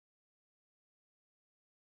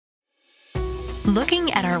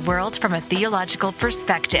Looking at our world from a theological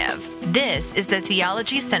perspective. This is the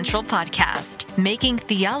Theology Central Podcast, making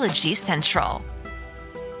theology central.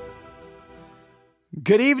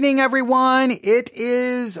 Good evening, everyone. It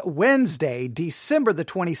is Wednesday, December the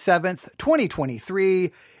 27th,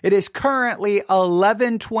 2023. It is currently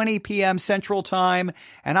 11:20 p.m. Central Time,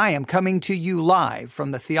 and I am coming to you live from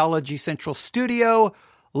the Theology Central studio,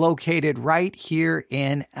 located right here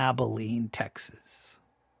in Abilene, Texas.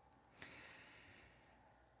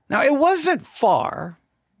 Now, it wasn't far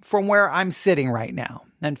from where I'm sitting right now.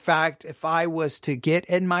 In fact, if I was to get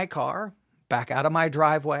in my car, back out of my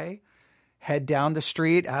driveway, head down the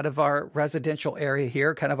street out of our residential area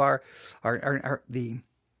here, kind of our the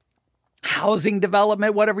housing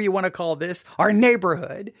development, whatever you want to call this, our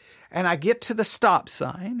neighborhood, and I get to the stop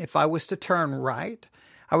sign, if I was to turn right,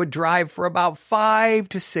 I would drive for about 5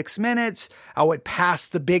 to 6 minutes. I would pass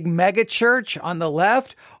the big mega church on the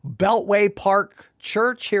left, Beltway Park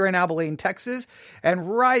Church here in Abilene, Texas. And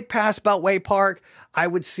right past Beltway Park, I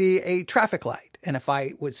would see a traffic light. And if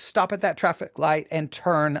I would stop at that traffic light and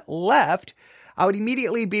turn left, I would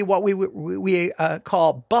immediately be what we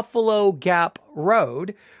call Buffalo Gap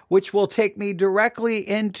Road, which will take me directly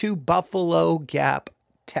into Buffalo Gap,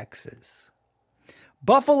 Texas.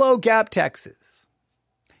 Buffalo Gap, Texas.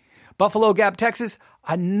 Buffalo Gap, Texas.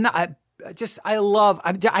 I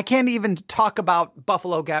can't even talk about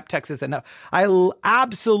Buffalo Gap, Texas enough. I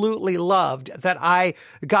absolutely loved that I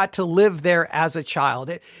got to live there as a child.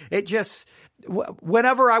 It just,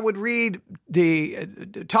 whenever I would read the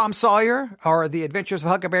Tom Sawyer or The Adventures of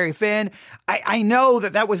Huckleberry Finn, I know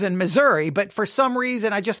that was in Missouri, but for some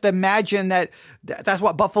reason, I just imagine that's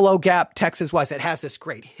what Buffalo Gap, Texas was. It has this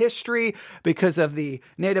great history because of the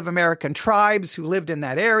Native American tribes who lived in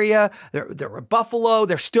that area. There were buffalo.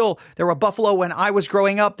 There were buffalo when I was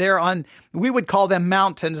growing up there we would call them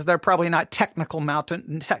mountains. They're probably not technically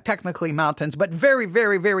mountains, but very,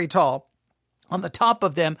 very, very tall. On the top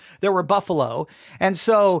of them, there were buffalo. And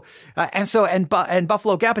Buffalo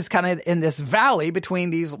Gap is kind of in this valley between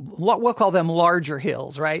these, we'll call them larger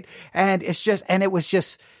hills, right? And it was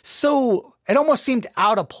just so, it almost seemed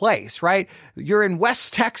out of place, right? You're in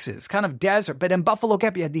West Texas, kind of desert, but in Buffalo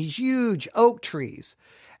Gap, you had these huge oak trees.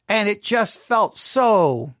 And it just felt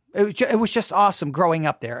it was just awesome growing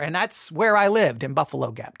up there. And that's where I lived, in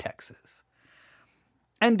Buffalo Gap, Texas.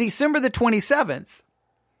 And December the 27th,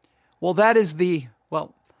 well, that is the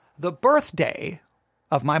birthday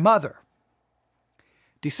of my mother.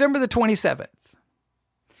 December the 27th.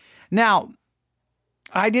 Now,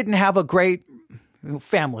 I didn't have a great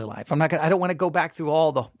family life. I don't want to go back through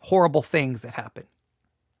all the horrible things that happened.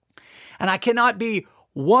 And I cannot be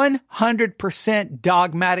 100%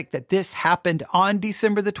 dogmatic that this happened on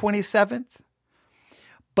December the 27th.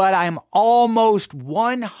 But I'm almost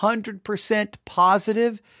 100%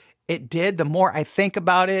 positive it did. The more I think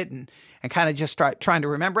about it and kind of just trying to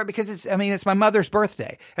remember it, because it's my mother's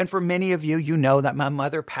birthday. And for many of you, you know that my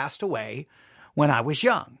mother passed away when I was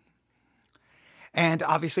young. And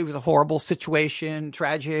obviously it was a horrible situation,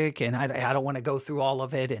 tragic, and I don't want to go through all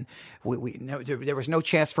of it. And there was no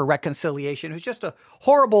chance for reconciliation. It was just a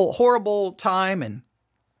horrible, horrible time and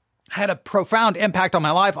had a profound impact on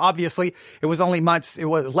my life. Obviously, it was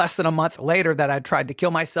less than a month later that I tried to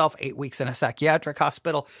kill myself, 8 weeks in a psychiatric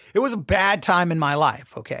hospital. It was a bad time in my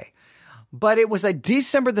life, okay? But it was a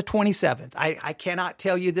December the 27th. I cannot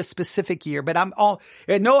tell you the specific year, but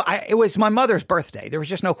it was my mother's birthday. There was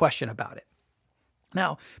just no question about it.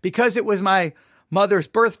 Now, because it was my mother's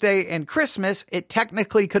birthday and Christmas, it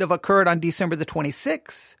technically could have occurred on December the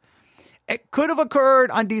 26th. It could have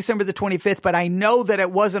occurred on December the 25th, but I know that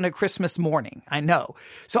it wasn't a Christmas morning. I know.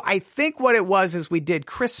 So I think what it was is we did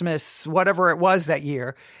Christmas, whatever it was that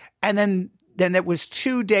year. And then it was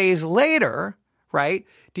 2 days later, right?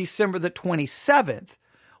 December the 27th,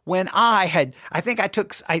 when I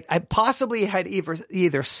possibly had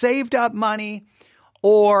either saved up money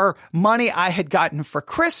or money I had gotten for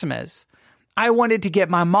Christmas. I wanted to get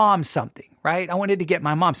my mom something. Right? I wanted to get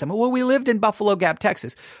my mom something. Well, we lived in Buffalo Gap,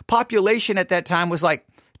 Texas. Population at that time was like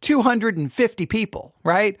 250 people,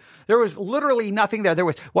 right? There was literally nothing there. There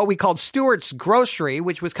was what we called Stewart's Grocery,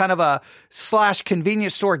 which was kind of a /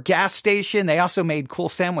 convenience store gas station. They also made cool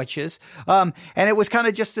sandwiches. And it was kind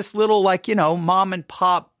of just this little, mom and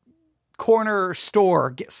pop corner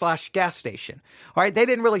store / gas station. All right. They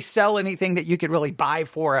didn't really sell anything that you could really buy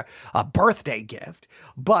for a birthday gift,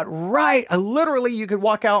 but literally you could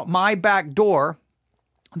walk out my back door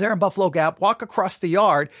there in Buffalo Gap, walk across the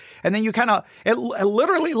yard, and then you it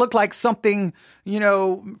literally looked like something,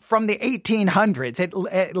 from the 1800s.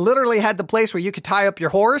 It literally had the place where you could tie up your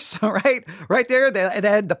horse, right? Right there. It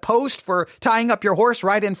had the post for tying up your horse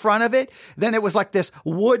right in front of it. Then it was like this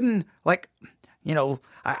wooden,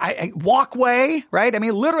 walkway, right? I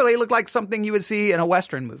mean, literally it looked like something you would see in a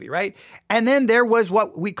Western movie, right? And then there was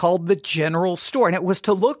what we called the general store, and it was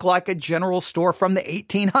to look like a general store from the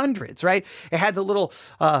 1800s, right? It had the little,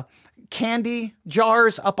 candy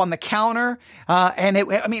jars up on the counter. And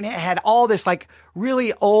it had all this like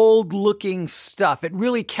really old looking stuff. It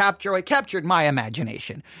really captured my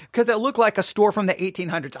imagination because it looked like a store from the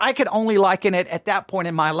 1800s. I could only liken it at that point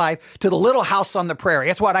in my life to the Little House on the Prairie.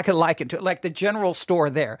 That's what I could liken to, like the general store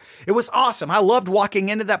there. It was awesome. I loved walking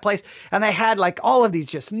into that place, and they had like all of these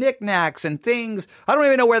just knickknacks and things. I don't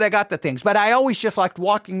even know where they got the things, but I always just liked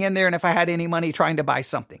walking in there, and if I had any money, trying to buy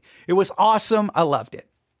something. It was awesome. I loved it.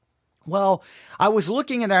 Well, I was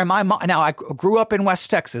looking in there, and now I grew up in West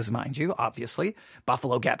Texas, mind you, obviously,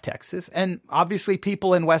 Buffalo Gap, Texas. And obviously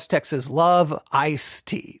people in West Texas love iced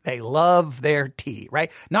tea. They love their tea,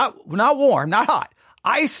 right? Not warm, not hot.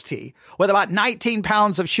 Iced tea with about 19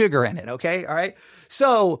 pounds of sugar in it. Okay. All right.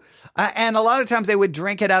 So, and a lot of times they would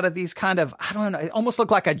drink it out of these kind of, I don't know, it almost looked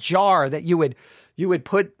like a jar that you would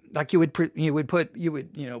put, like you would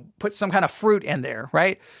put some kind of fruit in there.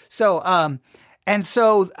 Right. So, and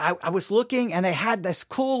so I was looking, and they had this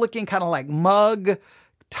cool looking kind of like mug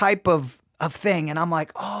type of thing. And I'm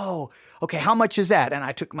like, oh, okay, how much is that? And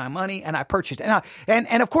I took my money and I purchased it.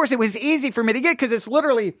 And of course it was easy for me to get because it's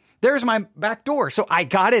literally, there's my back door. So I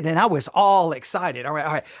got it and I was all excited. All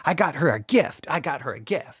right. I got her a gift.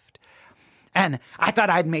 And I thought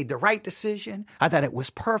I'd made the right decision. I thought it was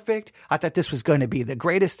perfect. I thought this was going to be the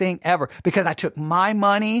greatest thing ever because I took my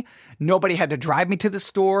money. Nobody had to drive me to the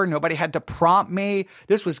store. Nobody had to prompt me.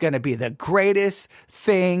 This was going to be the greatest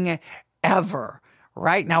thing ever.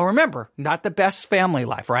 Right? Now, remember, not the best family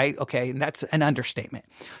life, right? Okay. And that's an understatement.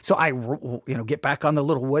 So I, get back on the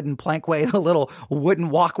little wooden plankway, the little wooden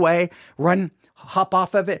walkway, hop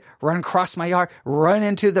off of it, run across my yard, run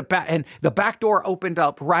into the back, and the back door opened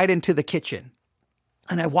up right into the kitchen.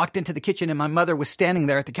 And I walked into the kitchen, and my mother was standing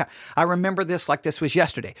there at the counter. I remember this like this was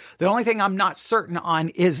yesterday. The only thing I'm not certain on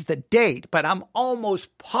is the date, but I'm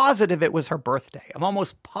almost positive it was her birthday.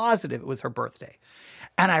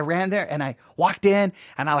 And I ran there and I walked in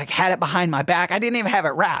and I had it behind my back. I didn't even have it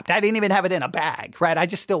wrapped. I didn't even have it in a bag, right? I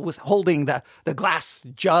just still was holding the glass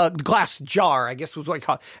jar, I guess was what you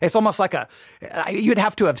call it. It's almost like you'd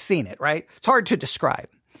have to have seen it, right? It's hard to describe.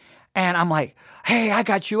 And I'm like, hey, I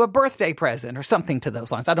got you a birthday present or something to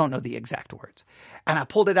those lines. I don't know the exact words. And I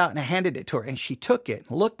pulled it out and I handed it to her, and she took it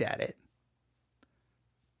and looked at it,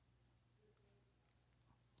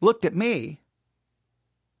 looked at me,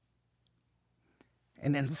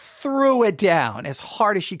 and then threw it down as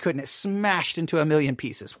hard as she could, and it smashed into a million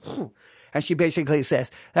pieces. And she basically says,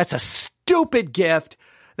 that's a stupid gift.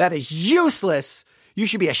 That is useless. You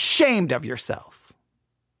should be ashamed of yourself.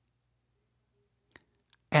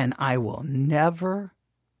 And I will never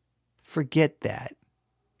forget that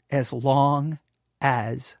as long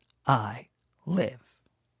as I live.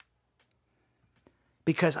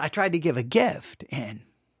 Because I tried to give a gift, and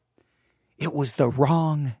it was the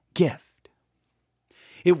wrong gift.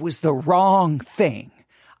 It was the wrong thing.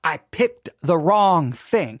 I picked the wrong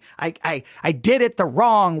thing. I did it the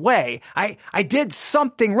wrong way. I did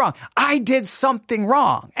something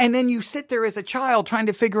wrong. And then you sit there as a child trying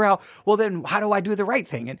to figure out, well, then how do I do the right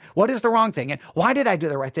thing? And what is the wrong thing? And why did I do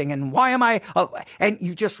the right thing? And why am I, and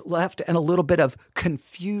you just left in a little bit of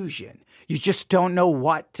confusion. You just don't know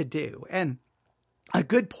what to do. And a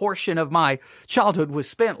good portion of my childhood was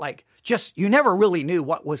spent you never really knew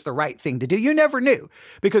what was the right thing to do. You never knew,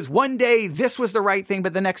 because one day this was the right thing,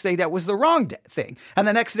 but the next day that was the wrong thing. And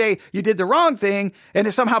the next day you did the wrong thing and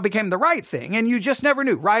it somehow became the right thing. And you just never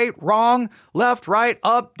knew. Right, wrong, left, right,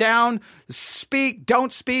 up, down, speak,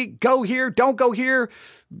 don't speak, go here, don't go here,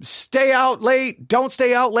 stay out late, don't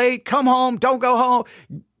stay out late, come home, don't go home.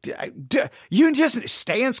 You just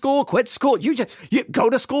stay in school, quit school. You go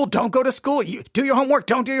to school, don't go to school. You do your homework,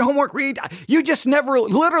 don't do your homework, read. You just never,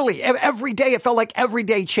 literally every day, it felt like every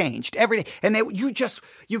day changed every day. And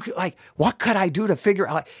what could I do to figure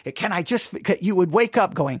out? You would wake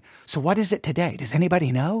up going, so what is it today? Does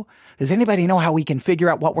anybody know? Does anybody know how we can figure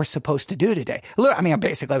out what we're supposed to do today? I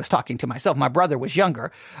basically I was talking to myself. My brother was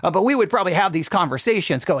younger, but we would probably have these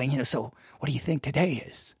conversations going, so what do you think today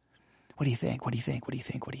is? What do you think?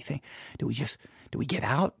 Do we get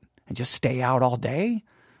out and just stay out all day?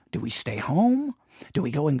 Do we stay home? Do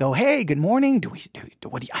we go and go, hey, good morning?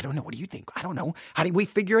 I don't know. What do you think? I don't know. How do we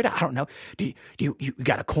figure it out? I don't know. Do you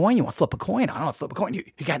got a coin? You want to flip a coin? I don't know. Flip a coin. You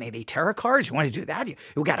got any tarot cards? You want to do that? You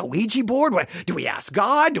got a Ouija board? Do we ask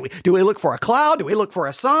God? Do we look for a cloud? Do we look for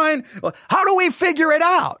a sign? Well, how do we figure it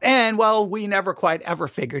out? And well, we never quite ever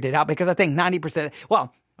figured it out because I think 90%,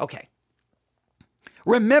 well, okay.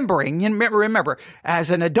 Remember, as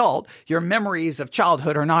an adult, your memories of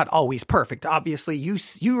childhood are not always perfect. Obviously,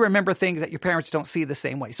 you remember things that your parents don't see the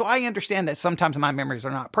same way. So I understand that sometimes my memories are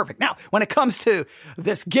not perfect. Now, when it comes to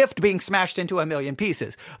this gift being smashed into a million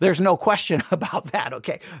pieces, there's no question about that,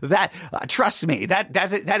 okay? That, trust me,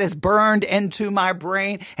 that is burned into my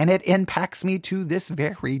brain and it impacts me to this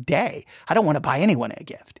very day. I don't want to buy anyone a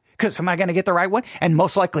gift because am I going to get the right one? And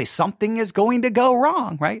most likely something is going to go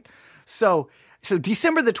wrong, right? So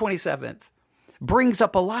December the 27th brings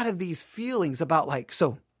up a lot of these feelings about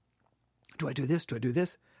so do I do this? Do I do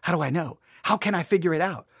this? How do I know? How can I figure it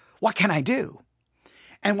out? What can I do?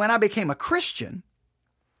 And when I became a Christian,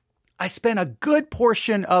 I spent a good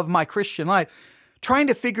portion of my Christian life trying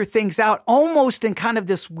to figure things out almost in kind of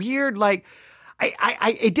this weird,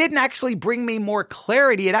 it didn't actually bring me more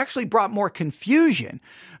clarity. It actually brought more confusion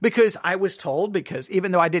because I was told, because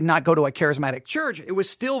even though I did not go to a charismatic church, it was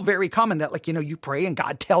still very common that you pray and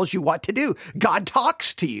God tells you what to do. God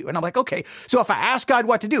talks to you. And I'm like, okay, so if I ask God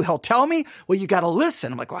what to do, he'll tell me, well, you got to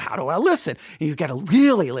listen. I'm like, well, how do I listen? And you got to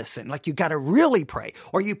really listen. You got to really pray,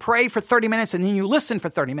 or you pray for 30 minutes and then you listen for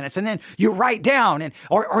 30 minutes and then you write down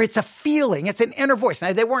or it's a feeling. It's an inner voice.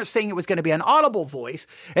 Now they weren't saying it was going to be an audible voice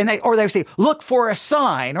they would say, look for a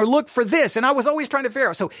sign or look for this. And I was always trying to figure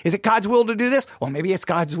out, so is it God's will to do this? Well, maybe it's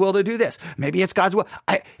God's will to do this. Maybe it's God's will.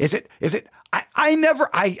 To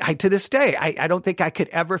this day, I don't think I could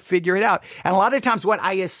ever figure it out. And a lot of times what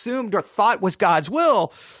I assumed or thought was God's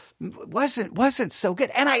will wasn't so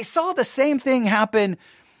good. And I saw the same thing happen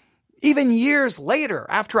even years later,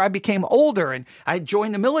 after I became older and I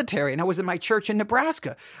joined the military and I was in my church in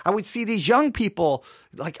Nebraska. I would see these young people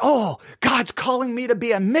oh, God's calling me to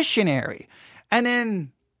be a missionary. And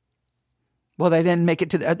then, well, they didn't make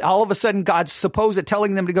it all of a sudden, God's supposed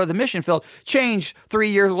telling them to go to the mission field changed 3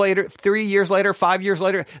 years later, 5 years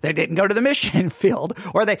later, they didn't go to the mission field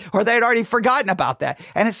or they'd already forgotten about that.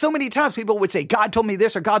 And it's so many times people would say, God told me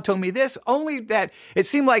this or God told me this, only that it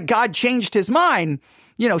seemed like God changed his mind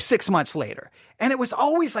 6 months later. And it was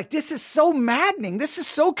always this is so maddening. This is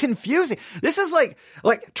so confusing. This is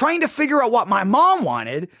like trying to figure out what my mom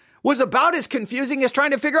wanted was about as confusing as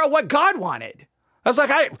trying to figure out what God wanted. I was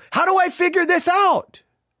like, how do I figure this out?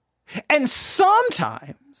 And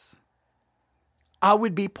sometimes I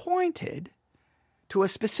would be pointed to a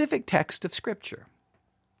specific text of Scripture.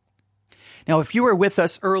 Now, if you were with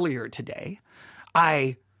us earlier today,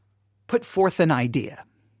 I put forth an idea.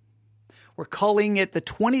 We're calling it the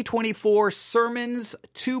 2024 Sermons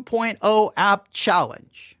 2.0 app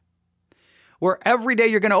challenge, where every day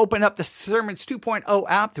you're going to open up the Sermons 2.0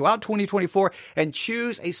 app throughout 2024 and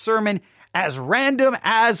choose a sermon as random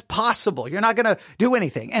as possible. You're not going to do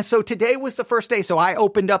anything. And so today was the first day. So I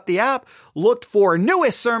opened up the app, looked for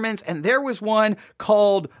newest sermons, and there was one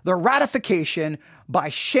called The Ratification by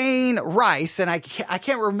Shane Rice. And I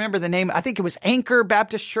can't remember the name. I think it was Anchor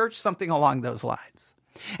Baptist Church, something along those lines.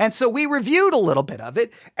 And so we reviewed a little bit of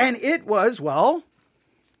it, and it was,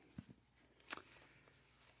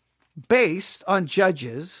 based on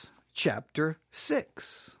Judges chapter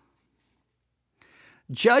 6.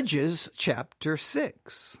 Judges chapter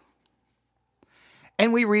 6.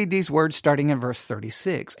 And we read these words starting in verse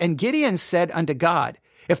 36. And Gideon said unto God,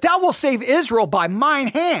 if thou wilt save Israel by mine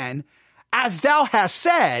hand, as thou hast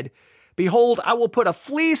said, behold, I will put a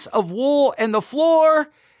fleece of wool in the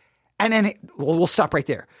floor. And then we'll stop right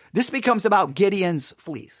there. This becomes about Gideon's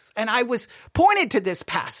fleece. And I was pointed to this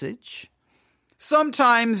passage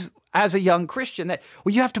sometimes as a young Christian that,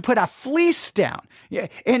 you have to put a fleece down.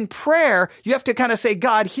 In prayer, you have to kind of say,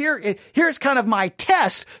 God, here's kind of my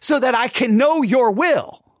test so that I can know your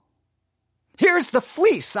will. Here's the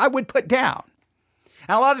fleece I would put down.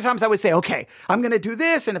 And a lot of times I would say, okay, I'm going to do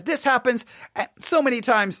this. And if this happens, so many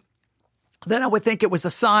times, then I would think it was a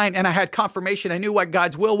sign and I had confirmation. I knew what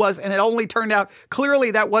God's will was. And it only turned out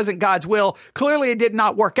clearly that wasn't God's will. Clearly it did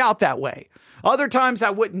not work out that way. Other times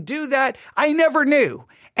I wouldn't do that. I never knew.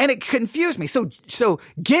 And it confused me. So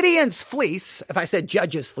Gideon's fleece, if I said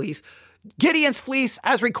Judges fleece, Gideon's fleece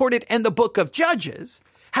as recorded in the book of Judges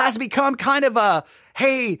has become kind of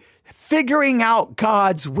figuring out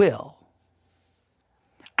God's will.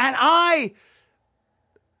 And I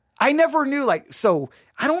never knew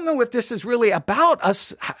I don't know if this is really about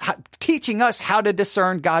us teaching us how to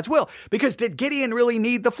discern God's will. Because did Gideon really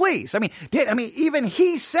need the fleece? Even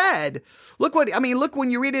he said, look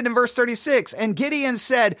when you read it in verse 36, and Gideon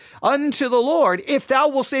said unto the Lord, if thou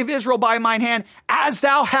wilt save Israel by mine hand, as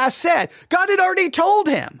thou hast said. God had already told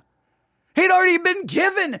him. He'd already been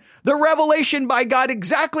given the revelation by God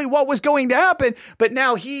exactly what was going to happen, but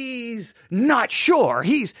now he's not sure.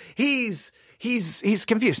 He's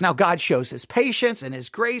confused. Now God shows his patience and his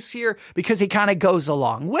grace here because he kind of goes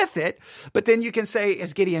along with it. But then you can say,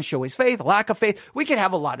 is Gideon show his faith, lack of faith? We could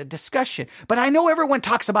have a lot of discussion. But I know everyone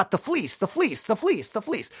talks about the fleece.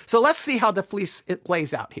 So let's see how the fleece it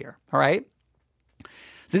plays out here. All right.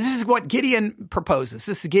 So this is what Gideon proposes.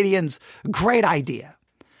 This is Gideon's great idea.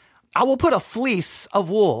 I will put a fleece of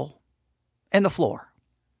wool in the floor.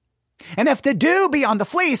 And if the dew be on the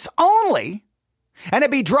fleece only, and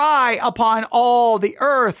it be dry upon all the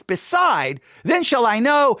earth beside, then shall I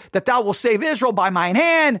know that thou wilt save Israel by mine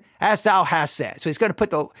hand, as thou hast said. So he's going to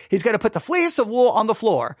put the fleece of wool on the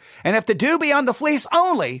floor. And if the dew be on the fleece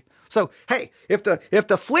only, so hey, if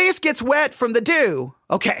the fleece gets wet from the dew,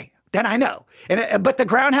 okay, then I know. But the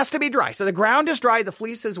ground has to be dry. So the ground is dry, the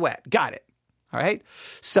fleece is wet. Got it. All right.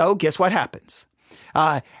 So guess what happens?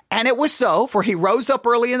 And it was so, for he rose up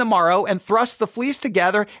early in the morrow and thrust the fleece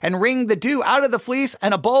together and wringed the dew out of the fleece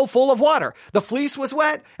and a bowl full of water. The fleece was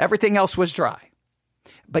wet. Everything else was dry.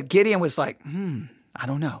 But Gideon was like, I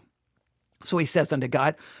don't know. So he says unto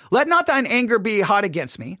God, let not thine anger be hot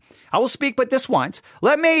against me. I will speak but this once.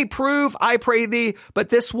 Let me prove, I pray thee, but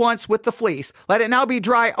this once with the fleece. Let it now be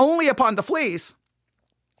dry only upon the fleece,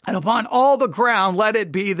 and upon all the ground let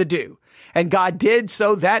it be the dew. And God did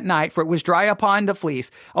so that night, for it was dry upon the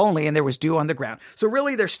fleece only, and there was dew on the ground. So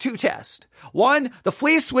really, there's two tests. One, the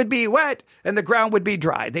fleece would be wet and the ground would be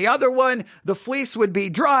dry. The other one, the fleece would be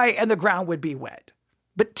dry and the ground would be wet.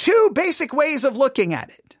 But two basic ways of looking at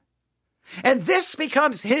it. And this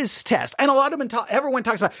becomes his test. And a lot of everyone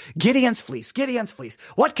talks about Gideon's fleece.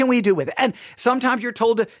 What can we do with it? And sometimes you're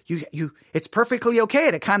told it's perfectly okay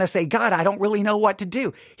to kind of say, God, I don't really know what to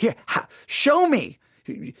do. Here, show me.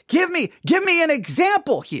 Give me an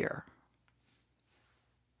example here.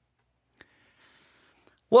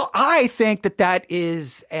 Well, I think that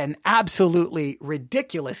is an absolutely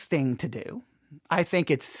ridiculous thing to do. I think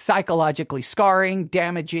it's psychologically scarring,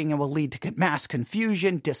 damaging, and will lead to mass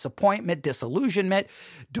confusion, disappointment, disillusionment,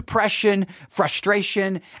 depression,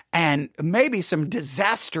 frustration, and maybe some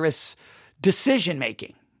disastrous decision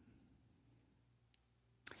making.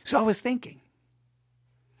 So I was thinking,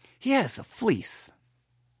 he has a fleece.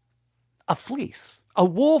 A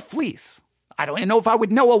wool fleece. I don't even know if I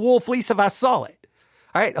would know a wool fleece if I saw it.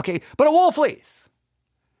 All right, okay, but a wool fleece.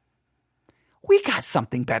 We got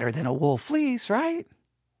something better than a wool fleece, right?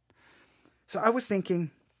 So I was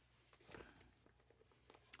thinking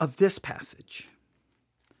of this passage.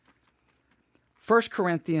 1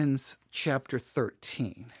 Corinthians chapter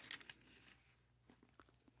 13.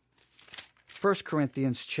 1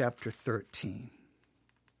 Corinthians chapter 13.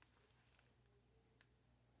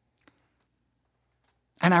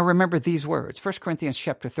 And I remember these words, 1 Corinthians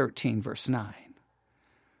chapter 13, verse 9.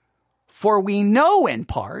 For we know in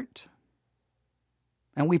part,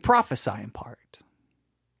 and we prophesy in part.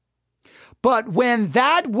 But when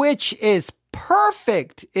that which is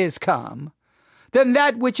perfect is come, then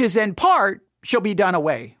that which is in part shall be done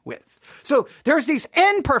away with. So there's these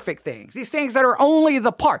imperfect things, these things that are only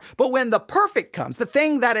the part. But when the perfect comes, the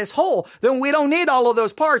thing that is whole, then we don't need all of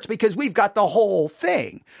those parts because we've got the whole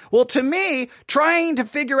thing. Well, to me, trying to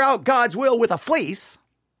figure out God's will with a fleece,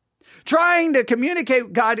 trying to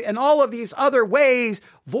communicate God in all of these other ways,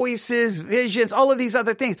 voices, visions, all of these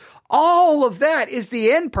other things, all of that is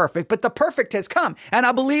the imperfect, but the perfect has come. And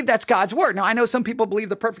I believe that's God's word. Now, I know some people believe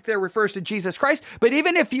the perfect there refers to Jesus Christ, but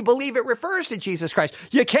even if you believe it refers to Jesus Christ,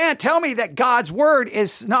 you can't tell me that God's word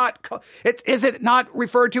is not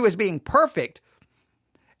referred to as being perfect,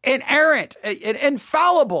 inerrant,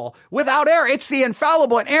 infallible, without error. It's the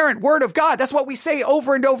infallible, inerrant word of God. That's what we say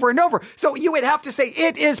over and over and over. So you would have to say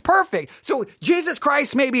it is perfect. So Jesus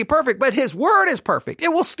Christ may be perfect, but his word is perfect. It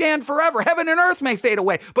will stand forever. Heaven and earth may fade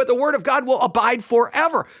away, but the word of God will abide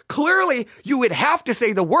forever. Clearly, you would have to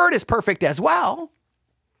say the word is perfect as well.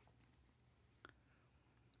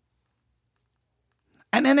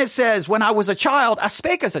 And then it says, when I was a child, I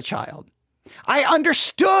spake as a child. I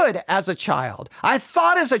understood as a child. I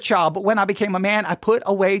thought as a child, but when I became a man, I put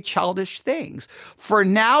away childish things. For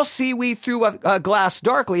now see we through a glass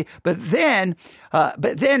darkly, but then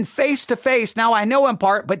face to face. Now I know in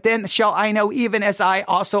part, but then shall I know even as I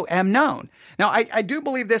also am known. Now I do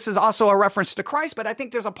believe this is also a reference to Christ, but I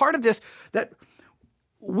think there's a part of this that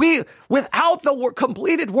without the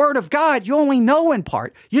completed word of God, you only know in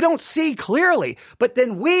part. You don't see clearly. But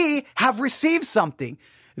then we have received something,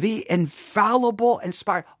 the infallible,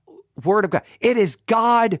 inspired word of God. It is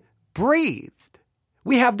God breathed.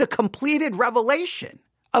 We have the completed revelation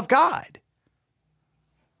of God.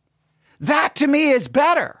 That to me is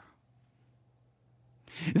better.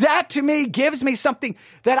 That to me gives me something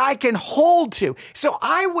that I can hold to. So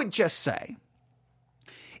I would just say,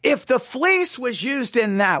 if the fleece was used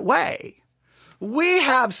in that way, we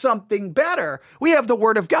have something better. We have the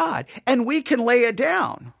word of God, and we can lay it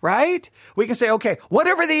down, right? We can say, okay,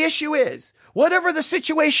 whatever the issue is, whatever the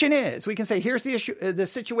situation is, we can say, here's the issue, the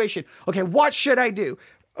situation. Okay, what should I do?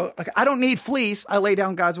 I don't need fleece. I lay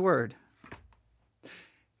down God's word.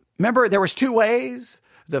 Remember, there was two ways.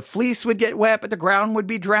 The fleece would get wet, but the ground would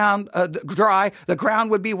be dry. The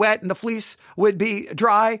ground would be wet and the fleece would be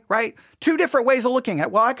dry, right? Two different ways of looking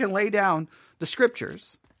at, well, I can lay down the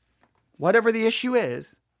scriptures, whatever the issue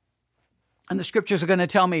is, and the scriptures are going to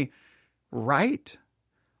tell me right,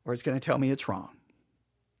 or it's going to tell me it's wrong.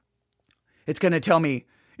 It's going to tell me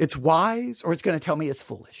it's wise, or it's going to tell me it's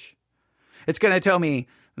foolish. It's going to tell me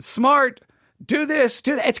smart, do this,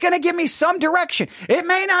 do that. It's going to give me some direction. It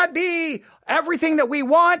may not be everything that we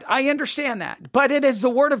want. I understand that, but it is the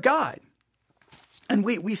word of God. And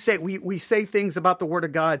we say things about the word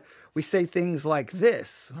of God. We say things like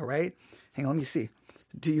this. All right. Hang on. Let me see.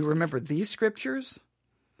 Do you remember these scriptures?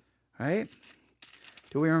 Right?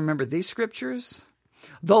 Do we remember these scriptures?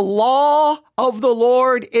 The law of the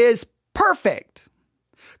Lord is perfect,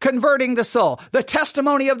 converting the soul. The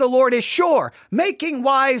testimony of the Lord is sure, making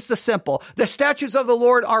wise the simple. The statutes of the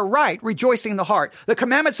Lord are right, rejoicing the heart. The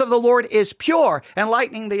commandments of the Lord is pure,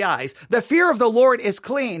 enlightening the eyes. The fear of the Lord is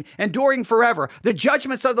clean, enduring forever. The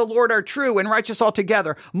judgments of the Lord are true and righteous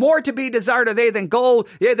altogether. More to be desired are they than gold,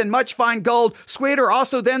 yea, than much fine gold, sweeter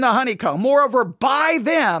also than the honeycomb. Moreover, by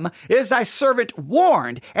them is thy servant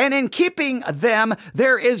warned, and in keeping them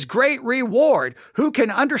there is great reward. Who can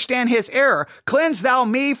understand his error? Cleanse thou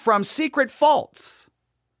me from secret faults.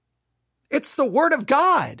 It's the word of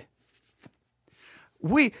God.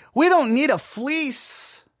 We don't need a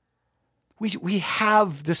fleece. We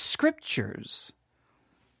have the scriptures.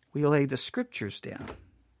 We lay the scriptures down.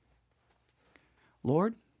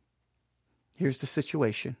 Lord, here's the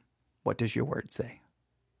situation. What does your word say?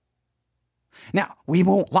 Now, we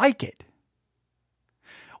won't like it.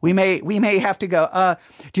 We may have to go,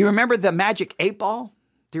 do you remember the magic 8-ball?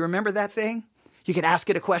 Do you remember that thing? You could ask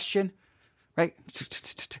it a question, right?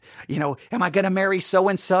 You know, am I going to marry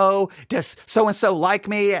so-and-so? Does so-and-so like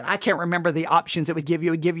me? And I can't remember the options it would give you.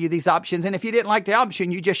 It would give you these options. And if you didn't like the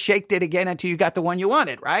option, you just shaked it again until you got the one you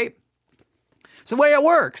wanted, right? It's the way it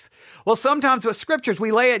works. Well, sometimes with scriptures,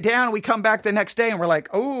 we lay it down and we come back the next day and we're like,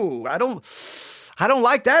 oh, I don't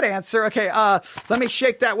like that answer. Okay, let me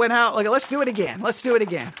shake that one out. Okay, let's do it again. Let's do it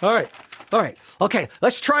again. All right. Okay,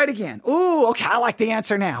 let's try it again. Ooh, okay, I like the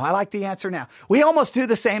answer now. We almost do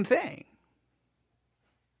the same thing.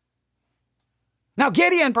 Now,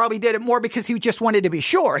 Gideon probably did it more because he just wanted to be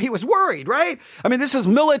sure. He was worried, right? I mean, this is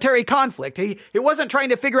military conflict. He wasn't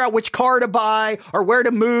trying to figure out which car to buy or where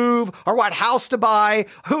to move or what house to buy,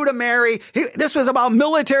 who to marry. This was about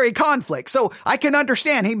military conflict. So I can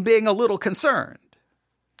understand him being a little concerned.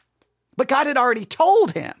 But God had already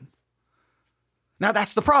told him. Now,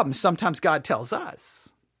 that's the problem. Sometimes God tells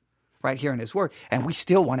us right here in his word, and we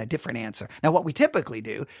still want a different answer. Now, what we typically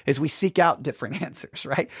do is we seek out different answers,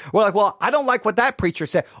 right? We're like, well, I don't like what that preacher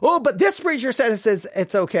said. Oh, but this preacher said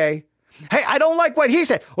it's okay. Hey, I don't like what he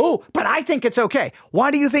said. Oh, but I think it's okay.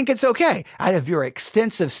 Why do you think it's okay? Out of your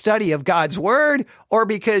extensive study of God's word, or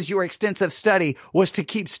because your extensive study was to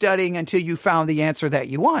keep studying until you found the answer that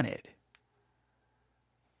you wanted?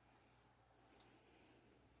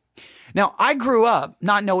 Now, I grew up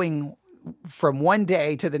not knowing from one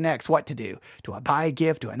day to the next what to do. Do I buy a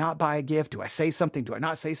gift? Do I not buy a gift? Do I say something? Do I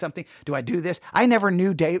not say something? Do I do this? I never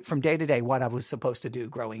knew from day to day what I was supposed to do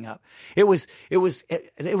growing up. It was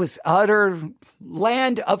utter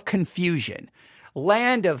land of confusion,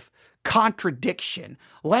 land of contradiction,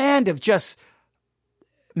 land of just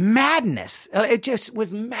madness. It just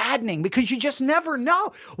was maddening because you just never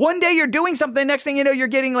know. One day you're doing something, next thing you know, you're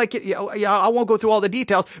getting like, I won't go through all the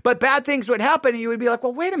details, but bad things would happen and you would be like,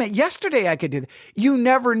 well, wait a minute, yesterday I could do that. You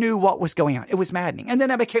never knew what was going on. It was maddening. And then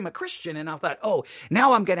I became a Christian and I thought, oh,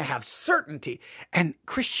 now I'm going to have certainty. And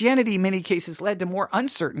Christianity in many cases led to more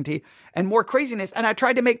uncertainty and more craziness. And I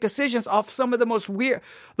tried to make decisions off some of the most weird,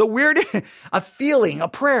 a feeling, a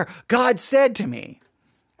prayer God said to me.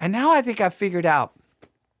 And now I think I've figured out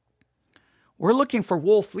we're looking for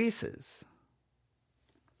wool fleeces.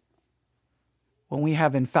 when we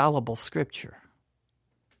have infallible Scripture?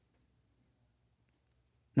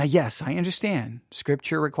 Now, yes, I understand.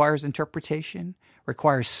 Scripture requires interpretation,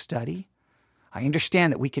 requires study. I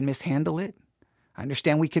understand that we can mishandle it. I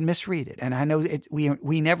understand we can misread it. And I know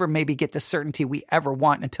we never maybe get the certainty we ever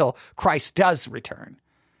want until Christ does return.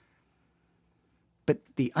 But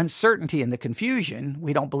the uncertainty and the confusion,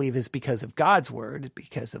 we don't believe is because of God's word, it's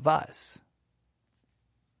because of us.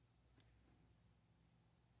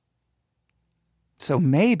 So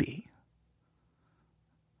maybe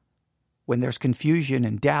when there's confusion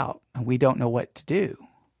and doubt and we don't know what to do,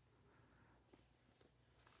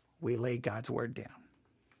 we lay God's word down.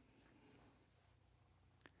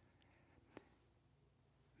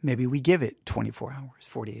 Maybe we give it 24 hours,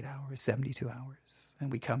 48 hours, 72 hours,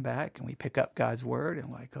 and we come back and we pick up God's word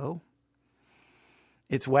and like, oh,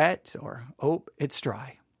 it's wet, or oh, it's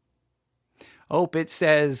dry. Oh, it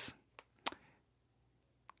says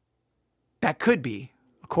that could be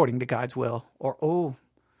according to God's will, or oh,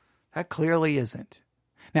 that clearly isn't.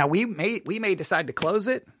 Now, we may decide to close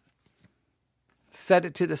it, set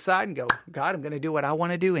it to the side and go, God, I'm going to do what I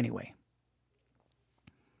want to do anyway.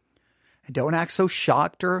 And don't act so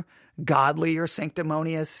shocked or godly or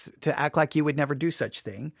sanctimonious to act like you would never do such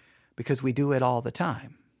thing, because we do it all the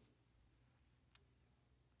time.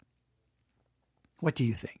 What do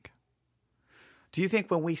you think? Do you think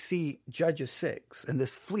when we see Judges 6 and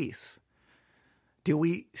this fleece, do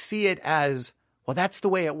we see it as, well, that's the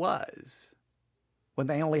way it was when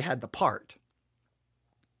they only had the part?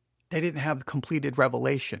 They didn't have the completed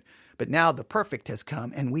revelation. But now the perfect has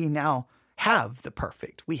come, and we now have the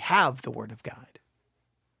perfect. We have the Word of God.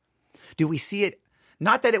 Do we see it,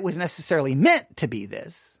 not that it was necessarily meant to be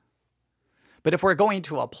this, but if we're going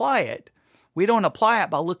to apply it, we don't apply it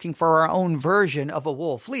by looking for our own version of a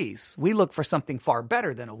wool fleece. We look for something far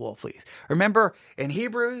better than a wool fleece. Remember in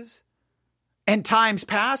Hebrews, in times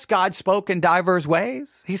past, God spoke in diverse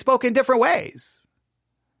ways. He spoke in different ways.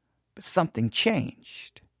 But something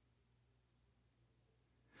changed.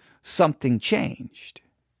 Something changed.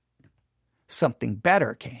 Something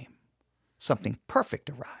better came. Something perfect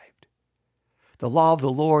arrived. The law of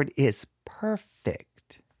the Lord is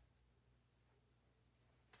perfect.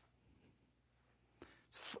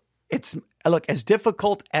 Look, as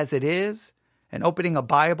difficult as it is, and opening a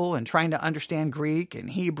Bible and trying to understand Greek and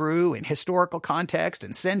Hebrew and historical context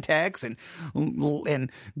and syntax and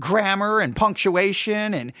grammar and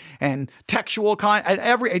punctuation and textual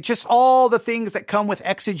just all the things that come with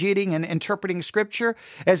exegeting and interpreting Scripture,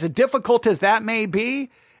 as difficult as that may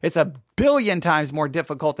be, it's a billion times more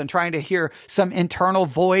difficult than trying to hear some internal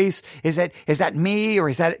voice. Is that me, or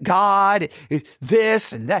is that God? Is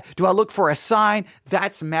this and that? Do I look for a sign?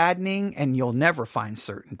 That's maddening, and you'll never find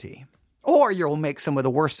certainty. Or you'll make some of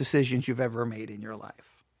the worst decisions you've ever made in your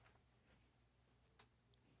life.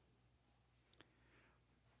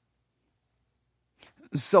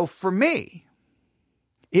 So for me,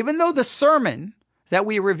 even though the sermon that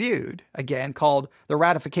we reviewed, again, called The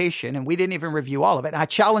Ratification, and we didn't even review all of it, and I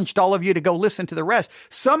challenged all of you to go listen to the rest.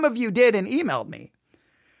 Some of you did and emailed me.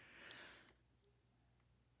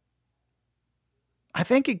 I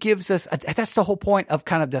think it gives us, that's the whole point of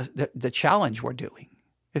kind of the challenge we're doing.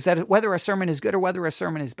 Is that whether a sermon is good or whether a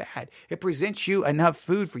sermon is bad, it presents you enough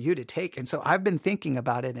food for you to take. And so I've been thinking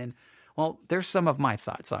about it, and, well, there's some of my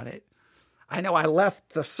thoughts on it. I know I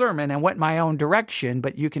left the sermon and went my own direction,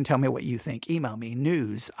 but you can tell me what you think. Email me,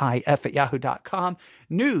 newsif@yahoo.com,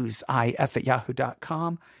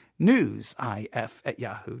 newsif@yahoo.com,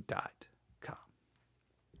 newsif@yahoo.com.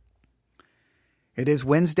 It is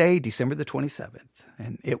Wednesday, December the 27th,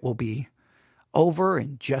 and it will be over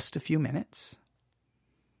in just a few minutes.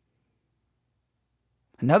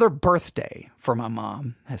 Another birthday for my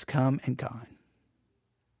mom has come and gone.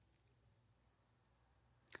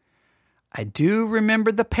 I do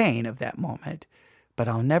remember the pain of that moment, but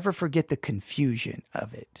I'll never forget the confusion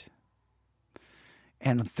of it.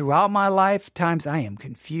 And throughout my lifetimes, I am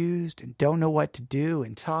confused and don't know what to do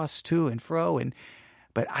and toss to and fro.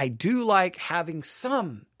 But I do like having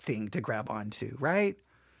something to grab onto, right?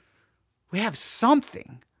 We have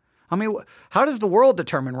something. I mean, how does the world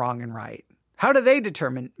determine wrong and right? How do they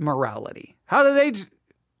determine morality? How do they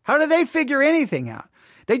figure anything out?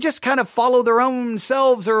 They just kind of follow their own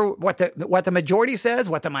selves, or what the majority says,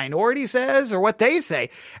 what the minority says, or what they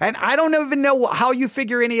say. And I don't even know how you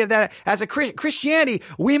figure any of that. As a Christianity,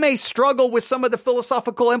 we may struggle with some of the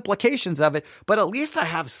philosophical implications of it, but at least I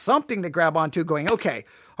have something to grab onto going, okay,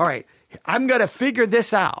 all right, I'm going to figure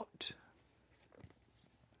this out.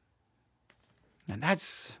 And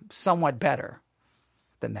that's somewhat better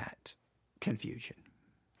than that confusion.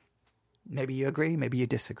 Maybe you agree, maybe you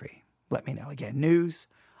disagree. let me know. Again,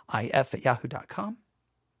 newsif@yahoo.com.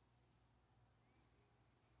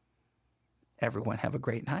 Everyone have a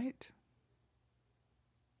great night.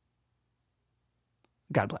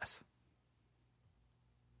 God bless.